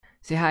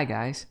Say hi,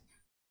 guys.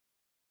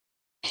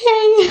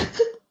 Hey.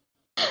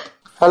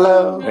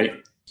 Hello. Hey.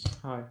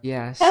 Hi.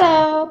 Yeah, so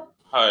Hello.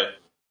 Hi.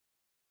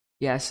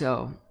 yeah,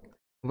 so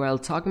well,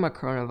 talking about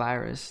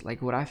coronavirus,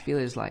 like what I feel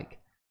is like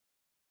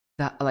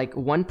that like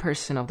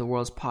 1% of the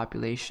world's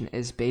population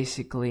is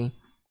basically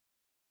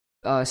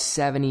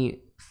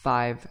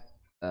 75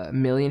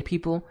 million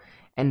people,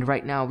 and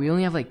right now we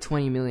only have like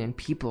 20 million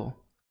people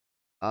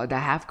that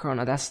have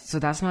corona.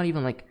 That's not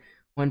even like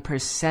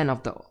 1%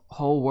 of the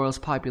whole world's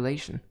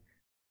population.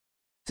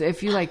 So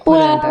if you like put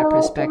it in that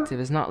Well, perspective,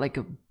 it's not like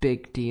a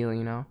big deal,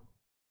 you know?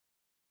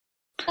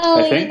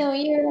 I you think know,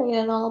 you're right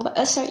and all, but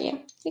sorry, yeah,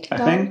 you can I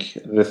go. think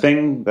the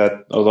thing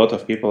that a lot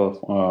of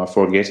people are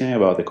forgetting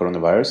about the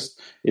coronavirus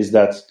is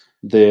that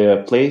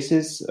the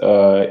places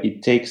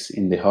it takes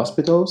in the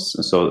hospitals,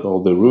 so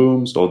all the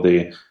rooms, all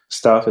the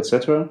staff,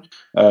 etc.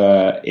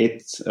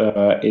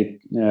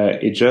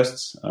 It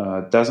just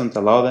doesn't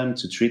allow them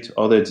to treat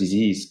other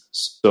disease.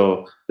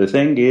 So the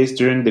thing is,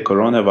 during the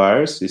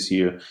coronavirus,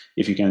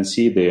 if you can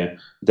see the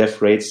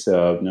death rates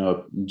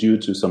due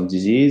to some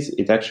disease,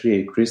 it actually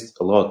increased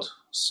a lot.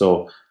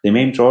 So the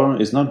main problem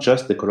is not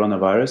just the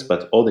coronavirus,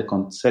 but all the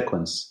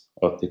consequence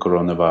of the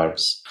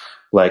coronavirus,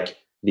 like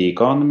the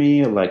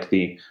economy, like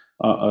the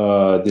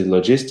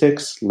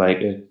logistics, like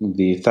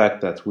the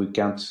fact that we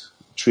can't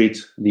treat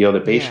the other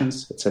Yeah.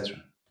 patients,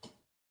 etc.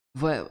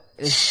 But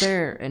is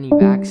there any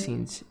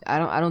vaccines?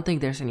 I don't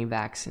think there's any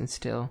vaccines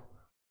still.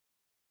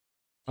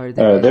 Or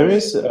there There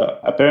is. is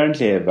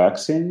apparently a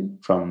vaccine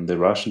from the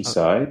Russian Oh,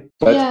 side,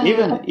 but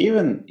Yeah,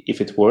 even if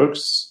it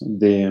works,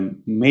 the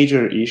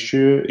major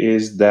issue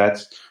is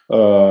that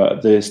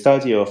the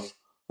study of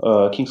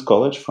King's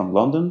College from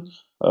London,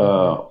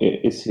 mm-hmm.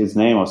 it's his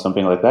name or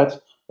something like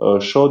that,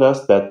 showed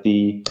us that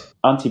the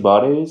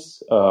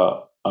antibodies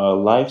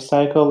life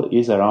cycle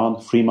is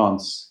around 3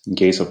 months in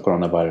case of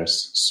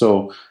coronavirus.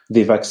 So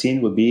the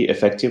vaccine would be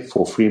effective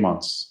for 3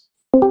 months,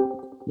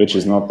 which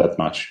is Wait, not that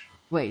much.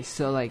 wait.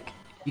 So like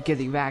you get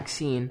the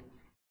vaccine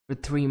for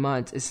 3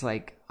 months. It's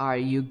like, are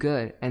you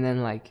good? And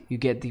then like you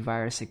get the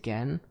virus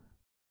again.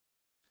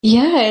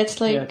 yeah, it's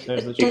Yeah, like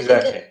there's a chance.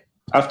 Exactly.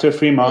 After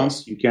 3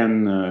 months, you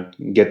can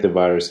get the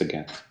virus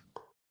again.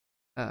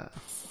 Uh,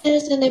 it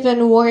isn't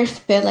even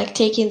worth it, like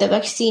taking the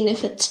vaccine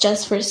if it's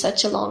just for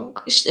such a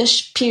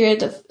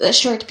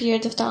short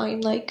period of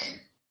time. Like,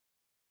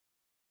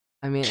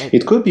 I mean,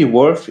 It could be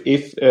worth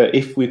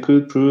if we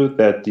could prove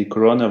that the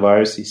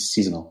coronavirus is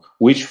seasonal,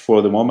 which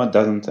for the moment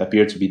doesn't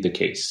appear to be the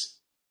case.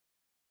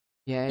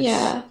 yeah,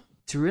 yeah,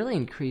 it's really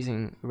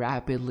increasing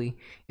rapidly.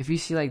 If you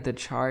see like the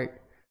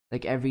chart,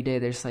 like every day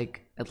there's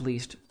like at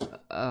least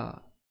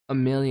a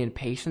million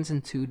patients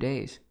in 2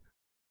 days.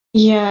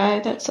 yeah,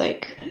 that's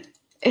like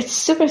it's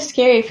super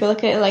scary if you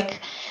look at it. Like,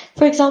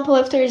 for example,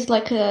 if there's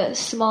like a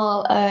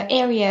small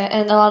area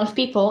and a lot of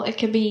people, it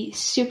can be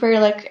super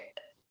like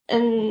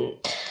and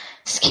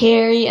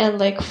scary and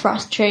like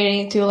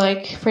frustrating to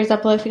like, for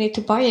example, if you need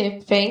to buy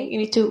anything, you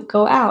need to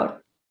go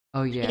out,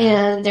 Oh yeah,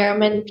 and there are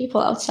many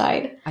people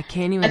outside. I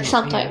can't Like even. Yeah,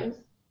 sometimes,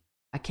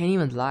 I can't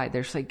even lie.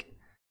 There's like,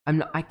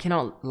 I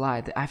cannot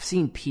lie. I've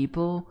seen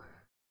people,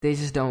 they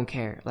just don't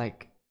care.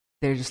 Like,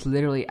 they're just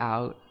literally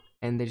out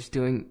and they're just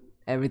doing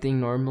everything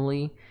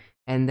normally,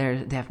 and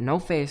they have no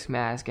face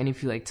mask. And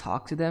if you like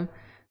talk to them,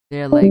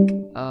 they're like,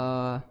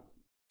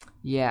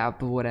 yeah,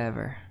 but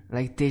whatever.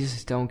 Like they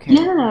just don't care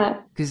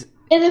yeah, because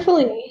yeah,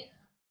 definitely.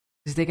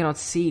 they cannot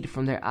see it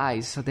from their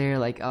eyes, so they're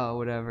like, oh,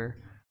 whatever.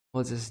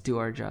 We'll just do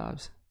our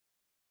jobs.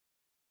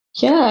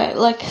 Yeah,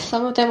 like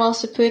some of them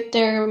also put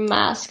their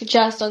mask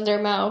just on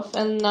their mouth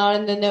and not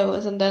in the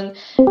nose, and then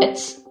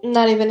it's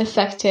not even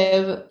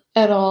effective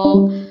at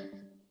all.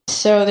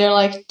 So they're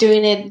like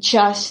doing it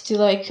just to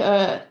like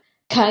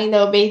kind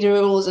of obey the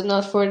rules and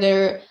not for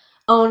their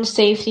own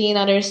safety and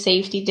other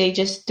safety. They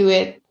just do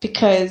it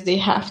because they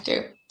have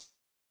to.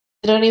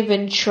 They don't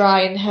even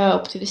try and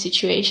help to the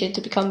situation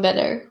to become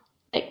better.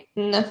 Like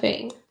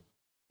nothing.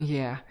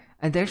 Yeah,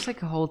 and there's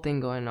like a whole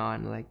thing going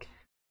on. Like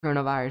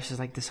coronavirus is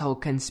like this whole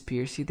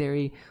conspiracy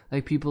theory.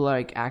 Like people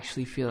like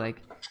actually feel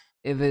like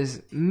it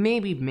was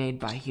maybe made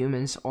by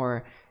humans,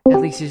 or at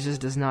least it just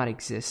does not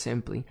exist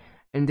simply.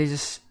 And they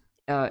just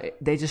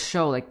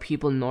show like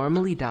people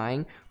normally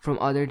dying from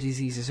other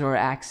diseases or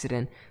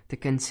accident to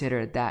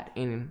consider that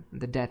in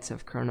the deaths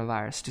of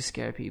coronavirus to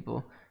scare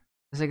people.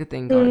 There's like a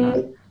thing going on.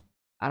 Mm,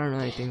 I don't know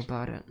anything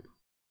about it,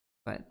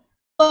 but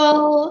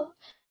well,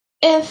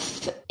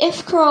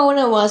 if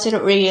Corona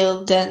wasn't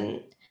real,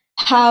 then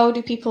how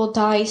do people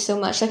die so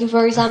much? Like, if,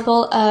 for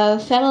example, a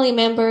family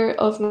member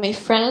of my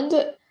friend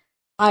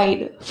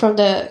died from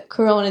the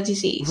Corona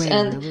disease, wait,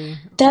 and really?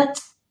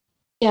 that's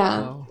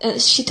yeah, Whoa. and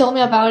she told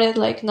me about it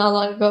like not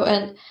long ago,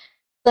 and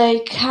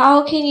like,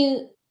 how can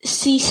you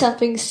see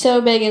something so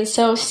big and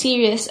so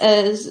serious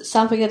as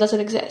something that doesn't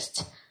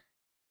exist?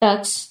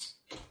 That's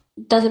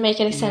doesn't make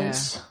any Yeah.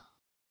 sense.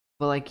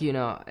 But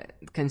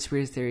like,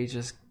 conspiracy theory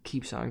just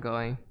keeps on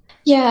going.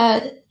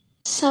 Yeah,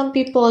 some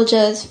people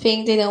just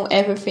think they know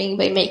everything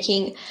by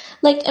making,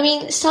 like, I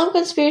mean, some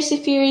conspiracy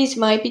theories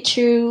might be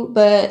true,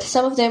 but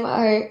some of them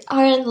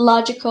aren't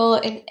logical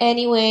in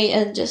any way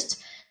and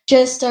just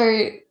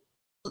are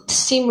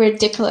seem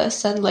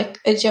ridiculous and like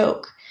a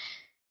joke.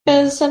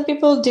 Because some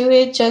people do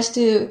it just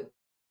to.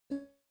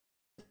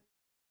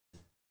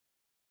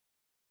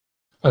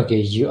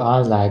 Okay, you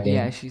are lagging.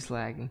 Yeah, she's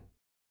lagging.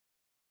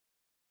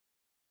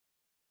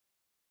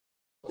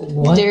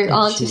 What they're did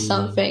onto she-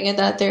 something and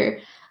that they're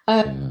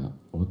Yeah,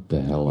 what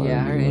the hell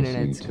Yeah, are her you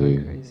internet's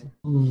listening going to?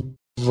 crazy.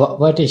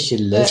 What is she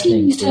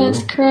listening Jesus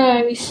to?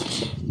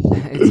 Christ.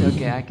 It's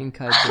okay, I can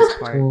cut this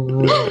part.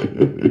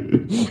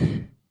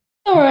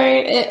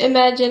 Alright,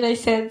 imagine I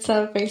said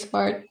something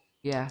smart.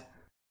 Yeah.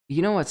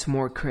 You know what's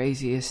more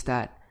crazy is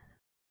that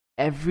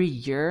every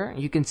year,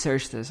 you can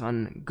search this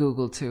on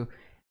Google too,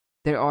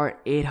 there are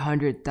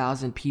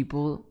 800,000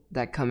 people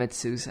that commit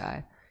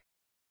suicide,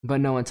 but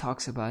no one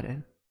talks about it.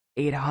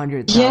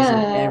 800,000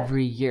 Yeah.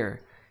 every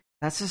year.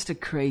 That's just a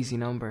crazy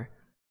number.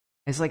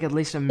 It's like at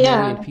least 1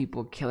 million Yeah.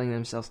 people killing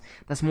themselves.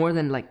 That's more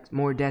than like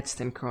more deaths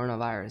than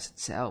coronavirus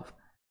itself.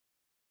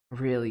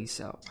 Really,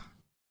 so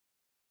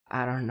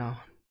I don't know.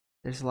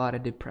 There's a lot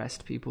of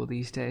depressed people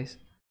these days.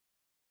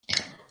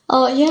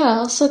 Oh yeah,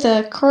 also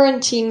the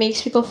quarantine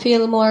makes people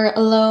feel more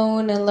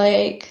alone and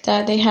like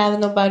that they have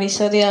nobody,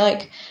 so they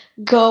like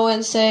go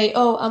and say,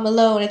 "Oh, I'm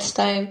alone. It's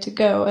time to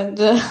go." And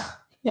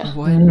yeah,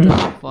 What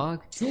the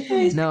fuck?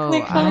 it's No,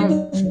 kind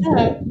of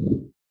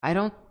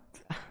sad.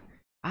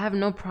 I have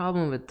no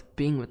problem with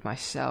being with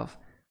myself.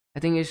 I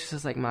think it's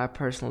just like my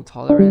personal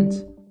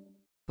tolerance.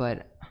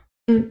 But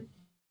Mm.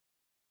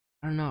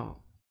 I don't know.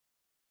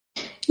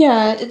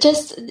 Yeah, it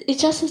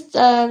just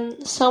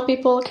some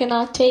people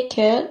cannot take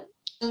it,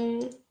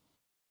 and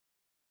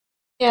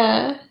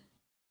yeah,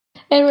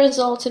 it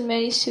results in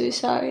many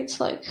suicides,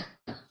 like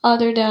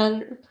other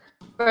than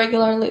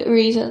regular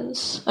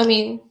reasons. I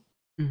mean,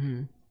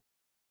 Mm-hmm.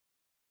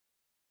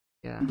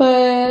 Yeah.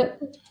 but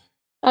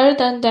other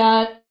than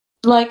that,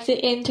 like the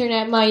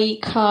internet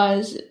might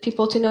cause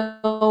people to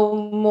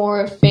know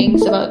more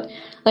things about,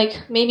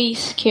 like maybe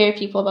scare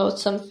people about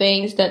some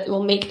things that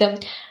will make them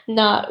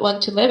not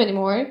want to live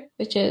anymore,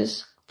 which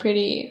is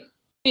pretty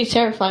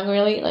terrifying,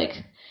 really.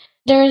 Like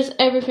there's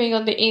everything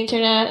on the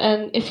internet,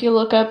 and if you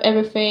look up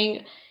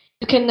everything,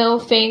 you can know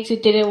things you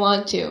didn't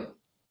want to,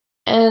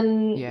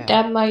 and Yeah.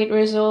 that might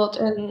result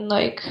in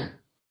like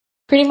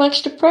pretty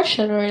much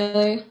depression,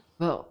 really.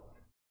 Well,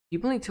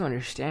 people need to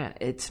understand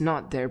it's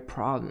not their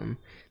problem.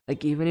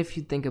 Like, even if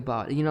you think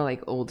about,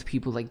 like old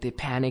people, like they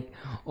panic.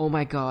 Oh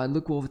my god,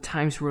 look what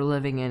times we're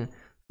living in.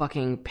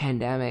 Fucking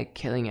pandemic,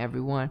 killing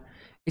everyone.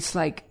 It's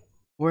like,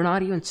 we're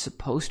not even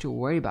supposed to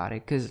worry about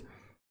it because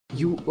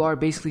you are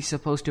basically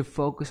supposed to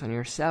focus on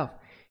yourself.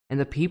 And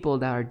the people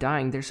that are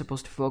dying, they're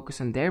supposed to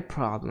focus on their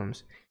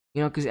problems.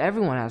 Because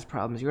everyone has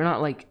problems. You're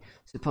not like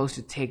supposed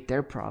to take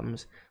their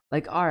problems.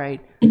 Like,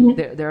 alright,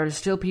 there are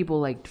still people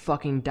like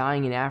fucking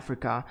dying in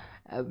Africa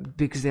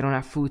because they don't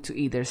have food to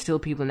eat. There's still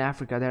people in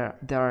Africa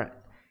that are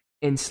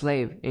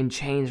enslaved, in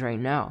chains right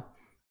now.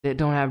 They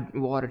don't have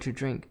water to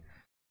drink.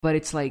 But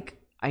it's like,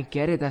 I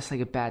get it, that's like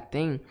a bad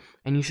thing,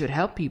 and you should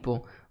help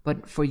people.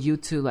 But for you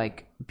to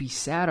like be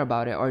sad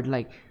about it or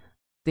like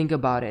think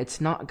about it,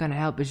 it's not gonna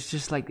help. It's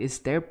just like, it's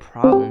their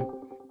problem.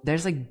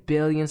 There's like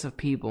billions of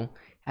people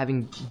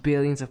having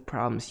billions of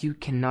problems. You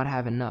cannot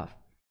have enough.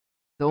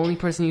 The only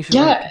person you should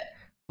like,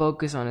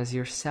 focus on is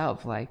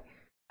yourself. Like,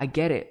 I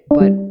get it,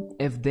 but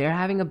if they're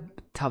having a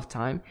tough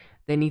time,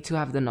 they need to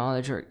have the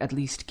knowledge, or at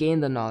least gain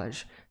the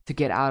knowledge to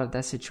get out of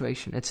that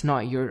situation. It's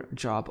not your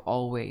job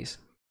always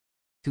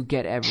to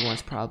get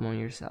everyone's problem on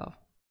yourself.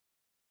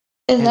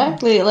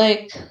 Exactly,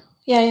 like,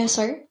 yeah,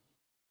 sorry.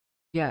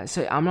 Yeah,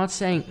 so I'm not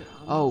saying,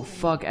 oh,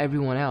 fuck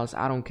everyone else,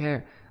 I don't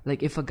care.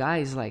 Like, if a guy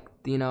is like,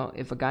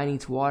 if a guy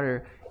needs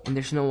water and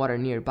there's no water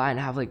nearby and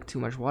I have like too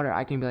much water,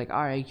 I can be like,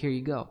 alright, here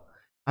you go.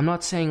 I'm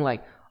not saying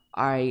like,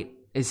 alright,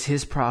 it's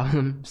his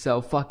problem,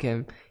 so fuck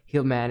him,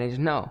 he'll manage.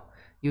 No,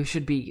 you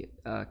should be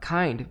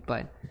kind,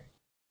 but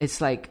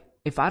it's like,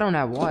 if I don't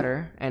have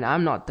water and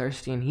I'm not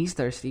thirsty and he's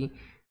thirsty,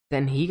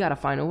 then he gotta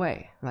find a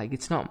way. Like,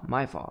 it's not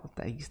my fault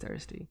that he's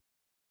thirsty.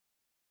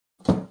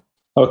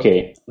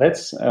 Okay,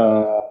 let's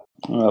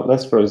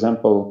for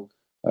example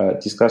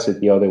discuss it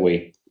the other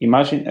way.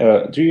 Imagine,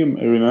 do you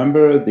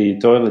remember the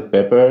toilet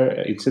paper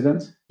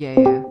incident?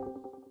 Yeah.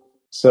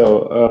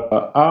 So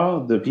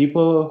are the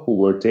people who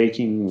were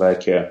taking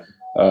like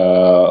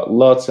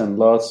lots and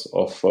lots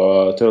of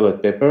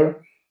toilet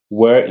paper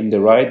were in the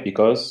right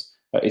because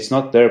it's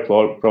not their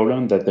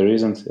problem that there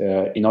isn't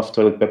enough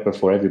toilet paper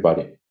for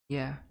everybody?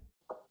 Yeah.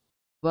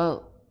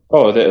 Well...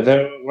 Oh,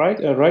 they're right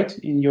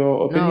in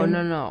your opinion?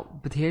 No.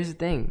 But here's the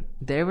thing.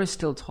 There were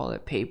still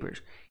toilet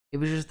papers. It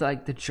was just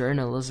like the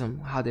journalism,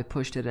 how they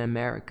pushed it in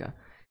America.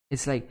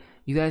 It's like,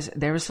 you guys,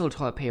 there are still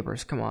toilet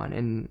papers, come on,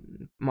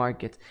 in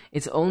markets.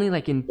 It's only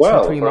like in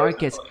Well, 2-3 for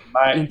markets.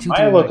 example,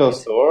 my local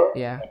markets. store,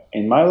 Yeah.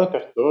 in my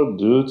local store,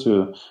 due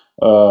to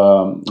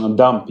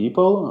dumb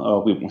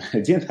people, we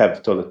didn't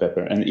have toilet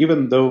paper. And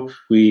even though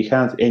we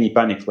hadn't any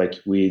panic, like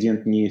we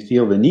didn't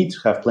feel the need to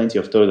have plenty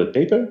of toilet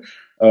paper,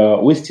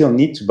 we still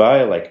need to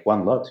buy like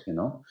one lot, you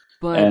know.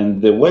 But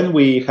And when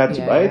we had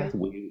to buy it,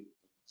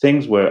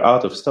 things were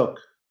out of stock.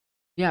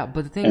 Yeah,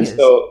 but the thing And is,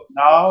 so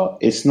now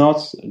it's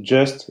not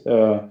just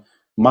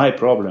my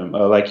problem.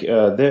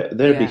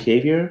 Their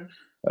behavior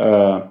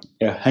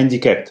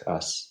handicapped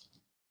us.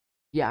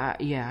 Yeah,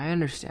 I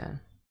understand.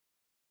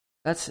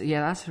 That's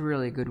a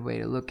really good way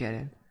to look at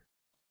it.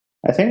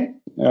 I think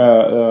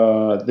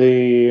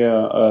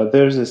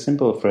there's a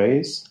simple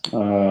phrase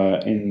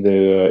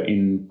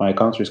in my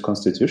country's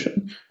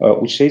constitution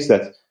which says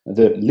that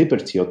the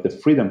liberty or the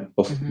freedom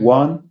of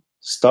one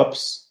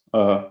stops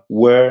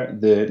where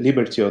the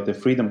liberty or the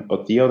freedom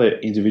of the other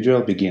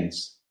individual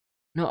begins.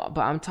 No,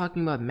 but I'm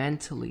talking about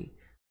mentally.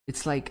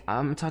 It's like,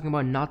 I'm talking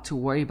about not to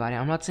worry about it.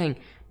 I'm not saying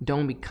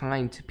don't be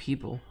kind to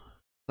people,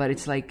 but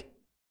it's like,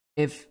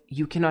 if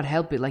you cannot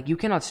help it, like you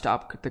cannot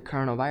stop the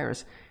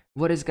coronavirus,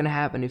 what is gonna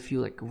happen if you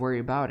like worry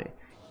about it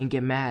and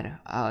get mad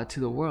to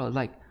the world?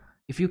 Like,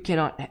 if you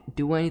cannot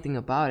do anything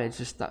about it,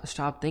 just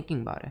stop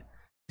thinking about it,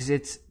 because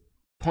it's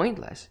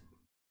pointless.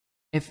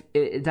 If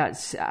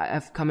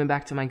coming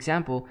back to my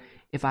example,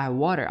 if I have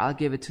water, I'll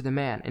give it to the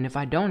man, and if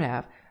I don't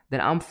have,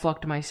 then I'm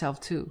fucked myself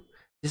too.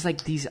 Just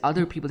like these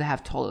other people that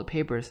have toilet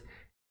papers,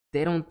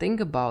 they don't think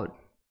about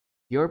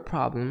your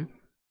problem.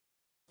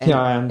 And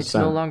I understand. It's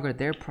no longer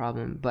their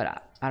problem,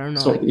 but I don't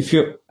know. So like, if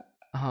you,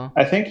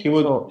 I think you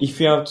would. so if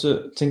you have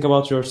to think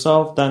about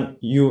yourself, then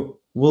you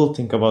will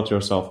think about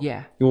yourself.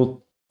 Yeah.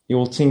 You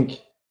will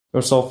think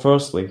yourself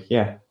firstly.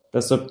 Yeah,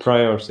 that's a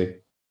priority.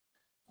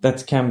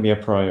 That can be a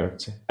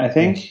priority. I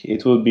think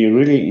it would be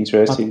really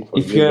interesting for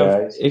if you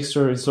have guys.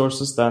 extra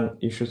resources, then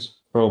you should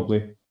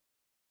probably.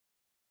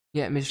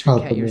 Yeah,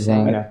 Mr. K, you're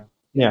saying.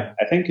 Yeah.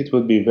 I think it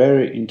would be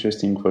very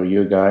interesting for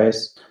you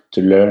guys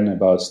to learn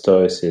about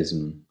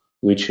Stoicism,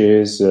 which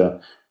is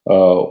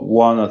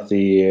one of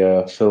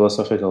the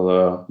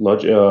philosophical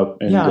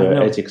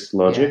ethics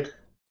logic,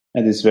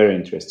 and it's very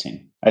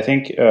interesting. I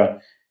think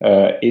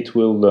it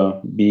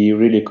will be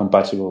really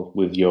compatible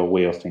with your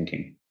way of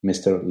thinking,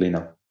 Mr.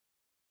 Lino.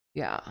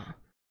 Yeah.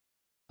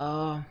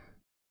 I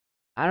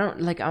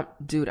don't like. I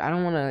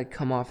don't want to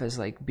come off as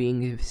like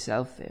being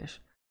selfish.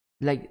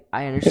 Like,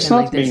 I understand. It's not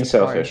like, there's being a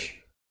selfish.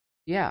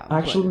 Yeah.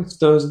 Actually,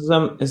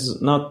 Stoicism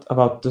is not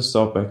about this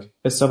topic.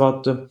 It's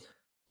about the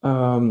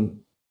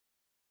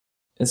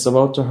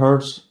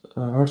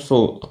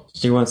hurtful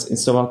events.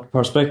 It's about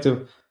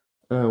perspective,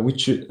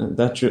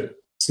 that you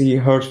see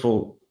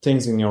hurtful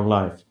things in your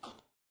life.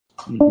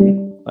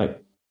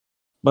 Like,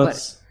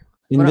 but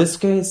in this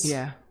case,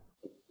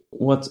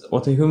 what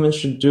a human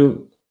should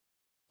do,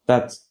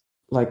 that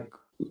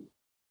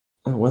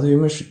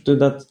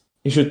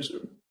he should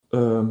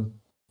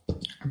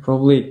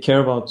probably care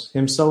about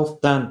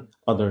himself than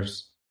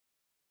others.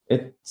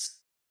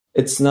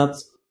 It's not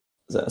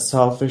a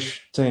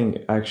selfish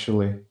thing,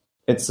 actually.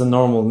 It's a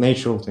normal,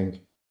 natural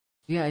thing.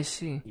 Yeah, I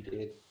see.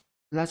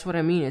 That's what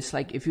I mean. It's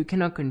like, if you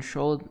cannot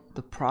control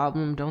the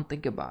problem, don't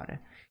think about it.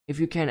 If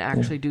you can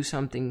actually do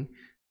something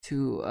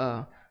to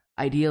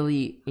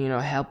ideally,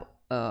 help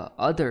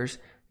others,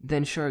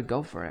 then sure,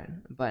 go for it.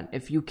 But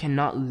if you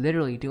cannot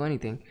literally do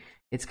anything,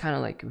 it's kind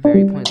of like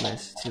very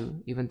pointless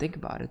to even think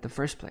about it in the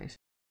first place.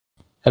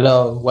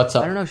 Hello, what's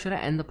up? I don't know, should I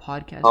end the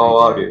podcast? How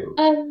are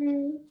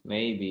you?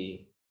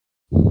 Maybe.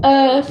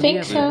 I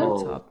think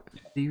so.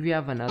 Do you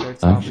have another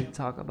topic to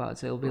talk about,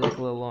 so it'll be like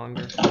a little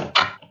longer?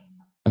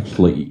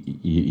 Actually,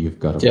 you've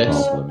got a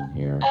problem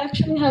here. I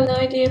actually have no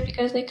idea,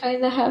 because they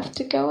kind of have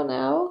to go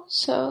now.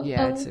 So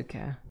yeah, it's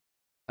okay.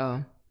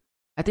 I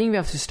think we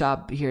have to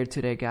stop here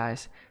today,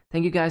 guys.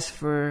 Thank you guys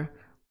for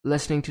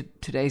listening to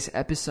today's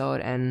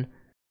episode, and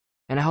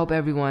I hope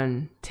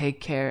everyone take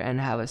care and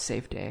have a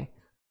safe day.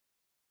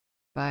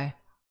 Bye.